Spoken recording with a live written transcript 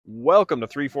Welcome to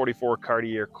 344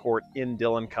 Cartier Court in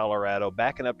Dillon, Colorado,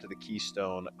 backing up to the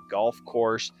Keystone golf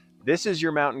course. This is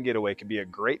your mountain getaway. It could be a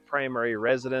great primary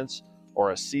residence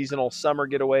or a seasonal summer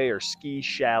getaway or ski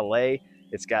chalet.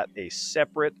 It's got a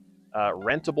separate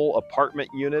rentable apartment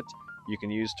unit you can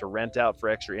use to rent out for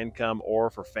extra income or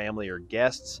for family or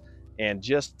guests, and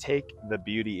just take the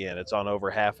beauty in. It's on over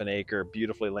half an acre,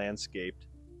 beautifully landscaped,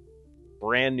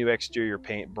 brand new exterior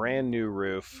paint, brand new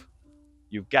roof.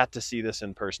 You've got to see this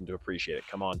in person to appreciate it.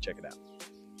 Come on, check it out.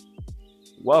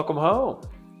 Welcome home.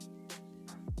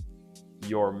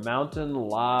 Your mountain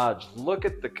lodge. Look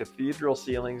at the cathedral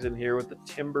ceilings in here with the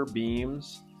timber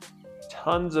beams.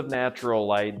 Tons of natural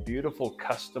light, beautiful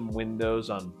custom windows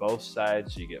on both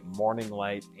sides so you get morning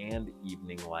light and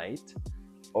evening light.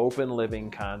 Open living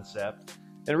concept.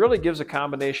 And really gives a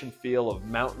combination feel of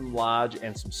mountain lodge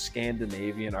and some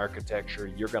Scandinavian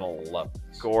architecture. You're gonna love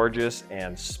this. Gorgeous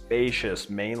and spacious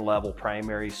main level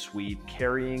primary suite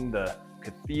carrying the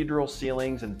cathedral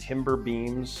ceilings and timber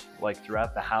beams like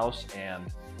throughout the house, and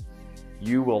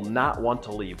you will not want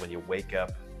to leave when you wake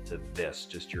up to this.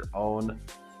 Just your own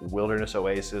wilderness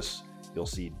oasis. You'll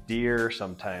see deer,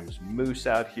 sometimes moose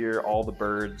out here, all the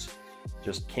birds.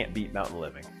 Just can't beat mountain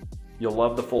living. You'll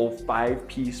love the full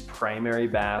 5-piece primary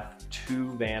bath,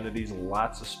 2 vanities,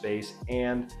 lots of space,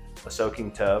 and a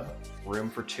soaking tub. Room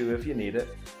for 2 if you need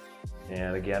it.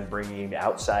 And again, bringing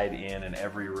outside in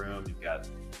every room. You've got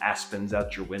aspens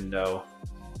out your window.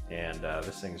 And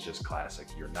this thing's just classic.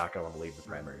 You're not going to want to leave the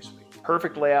primary suite.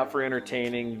 Perfect layout for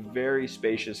entertaining, very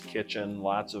spacious kitchen,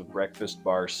 lots of breakfast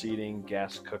bar seating,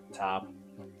 gas cooktop.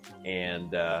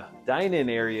 And dine-in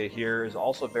area here is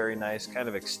also very nice, kind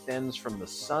of extends from the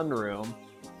sunroom.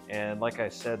 And like I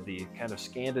said, the kind of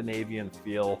Scandinavian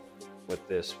feel with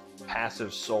this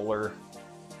passive solar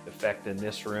effect in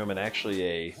this room, and actually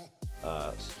a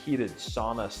heated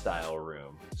sauna style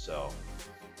room. So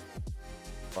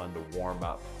fun to warm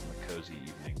up on the cozy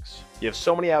evenings. You have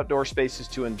so many outdoor spaces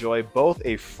to enjoy, both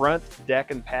a front deck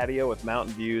and patio with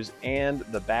mountain views and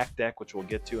the back deck, which we'll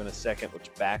get to in a second, which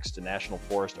backs to national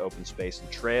forest, open space, and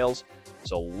trails.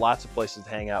 So lots of places to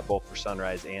hang out both for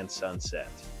sunrise and sunset.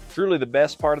 Truly the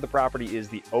best part of the property is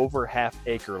the over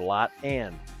half-acre lot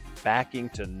and backing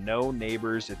to no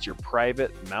neighbors. It's your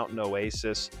private mountain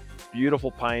oasis,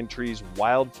 beautiful pine trees,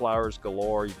 wildflowers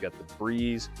galore. You've got the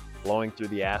breeze blowing through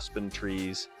the aspen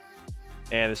trees.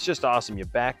 And it's just awesome. You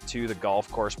back to the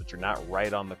golf course, but you're not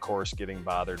right on the course getting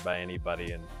bothered by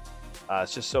anybody. And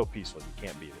it's just so peaceful. You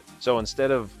can't beat it. So instead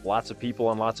of lots of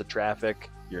people and lots of traffic,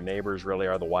 your neighbors really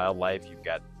are the wildlife. You've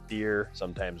got deer,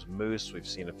 sometimes moose. We've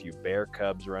seen a few bear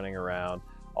cubs running around.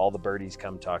 All the birdies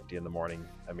come talk to you in the morning.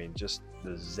 I mean, just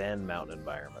the Zen mountain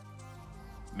environment.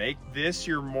 Make this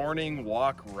your morning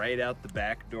walk right out the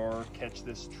back door. Catch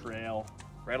this trail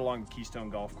right along the Keystone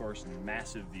golf course and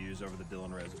massive views over the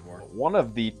Dillon Reservoir. One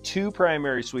of the 2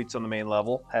 primary suites on the main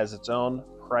level has its own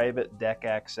private deck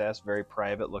access, very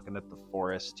private, looking at the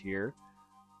forest here.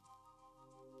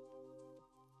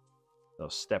 So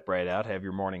step right out, have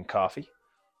your morning coffee.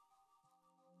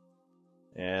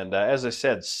 And as I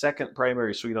said, 2nd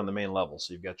primary suite on the main level.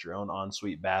 So you've got your own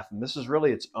ensuite bath, and this is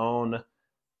really its own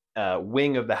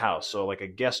wing of the house. So like a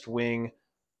guest wing,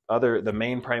 the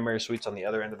main primary suite's on the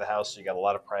other end of the house, so you got a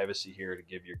lot of privacy here to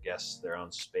give your guests their own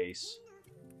space.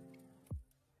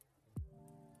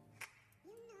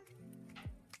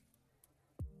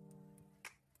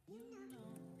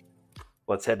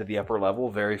 Let's head to the upper level.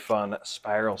 Very fun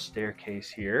spiral staircase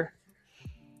here.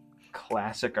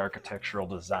 Classic architectural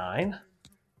design.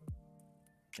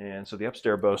 And so the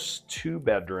upstairs boasts 2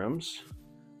 bedrooms,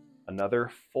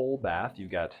 another full bath.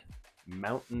 You've got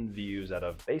mountain views out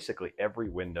of basically every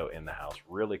window in the house.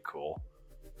 Really cool.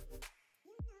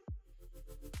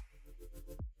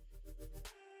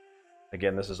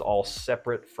 Again, this is all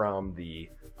separate from the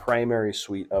primary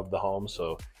suite of the home.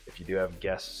 So if you do have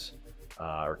guests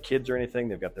or kids or anything,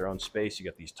 they've got their own space. You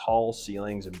got these tall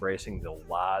ceilings embracing the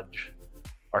lodge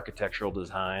architectural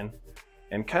design,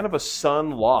 and kind of a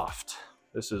sun loft.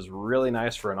 This is really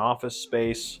nice for an office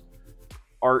space,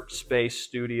 art space,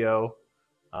 studio.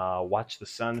 Watch the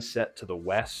sunset to the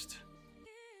west,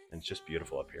 and it's just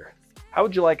beautiful up here. How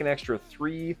would you like an extra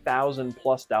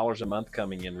 $3,000+ a month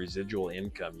coming in residual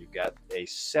income? You've got a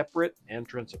separate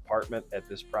entrance apartment at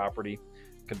this property.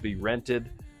 Could be rented,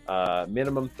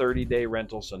 minimum 30-day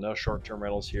rental, so no short-term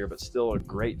rentals here, but still a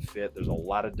great fit. There's a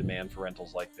lot of demand for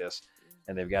rentals like this,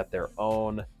 and they've got their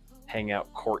own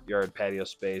hangout courtyard patio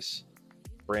space,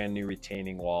 brand new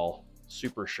retaining wall,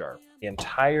 super sharp. The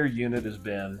entire unit has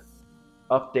been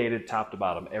updated top to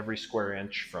bottom, every square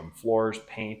inch, from floors,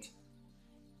 paint,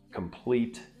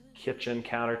 complete kitchen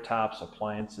countertops,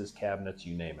 appliances, cabinets,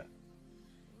 you name it.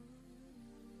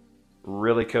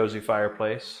 Really cozy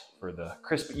fireplace for the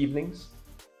crisp evenings.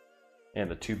 And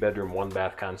the 2-bedroom,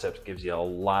 1-bath concept gives you a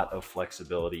lot of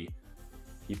flexibility.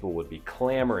 People would be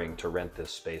clamoring to rent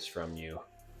this space from you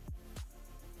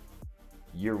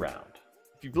year-round.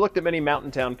 If you've looked at many mountain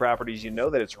town properties, you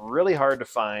know that it's really hard to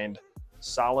find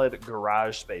solid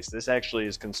garage space. This actually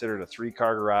is considered a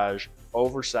 3-car garage,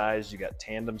 oversized. You got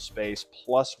tandem space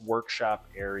plus workshop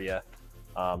area.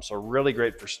 So really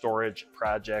great for storage,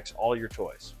 projects, all your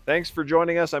toys. Thanks for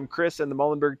joining us. I'm Chris and the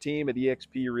Mullenberg team at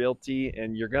eXp Realty,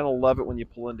 and you're gonna love it when you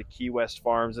pull into Key West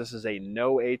Farms. This is a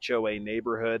no HOA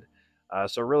neighborhood.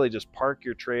 So really just park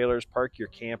your trailers, park your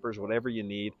campers, whatever you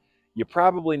need. You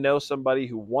probably know somebody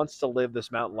who wants to live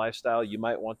this mountain lifestyle. You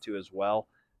might want to as well.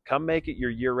 Come make it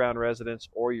your year-round residence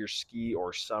or your ski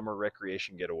or summer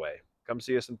recreation getaway. Come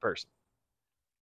see us in person.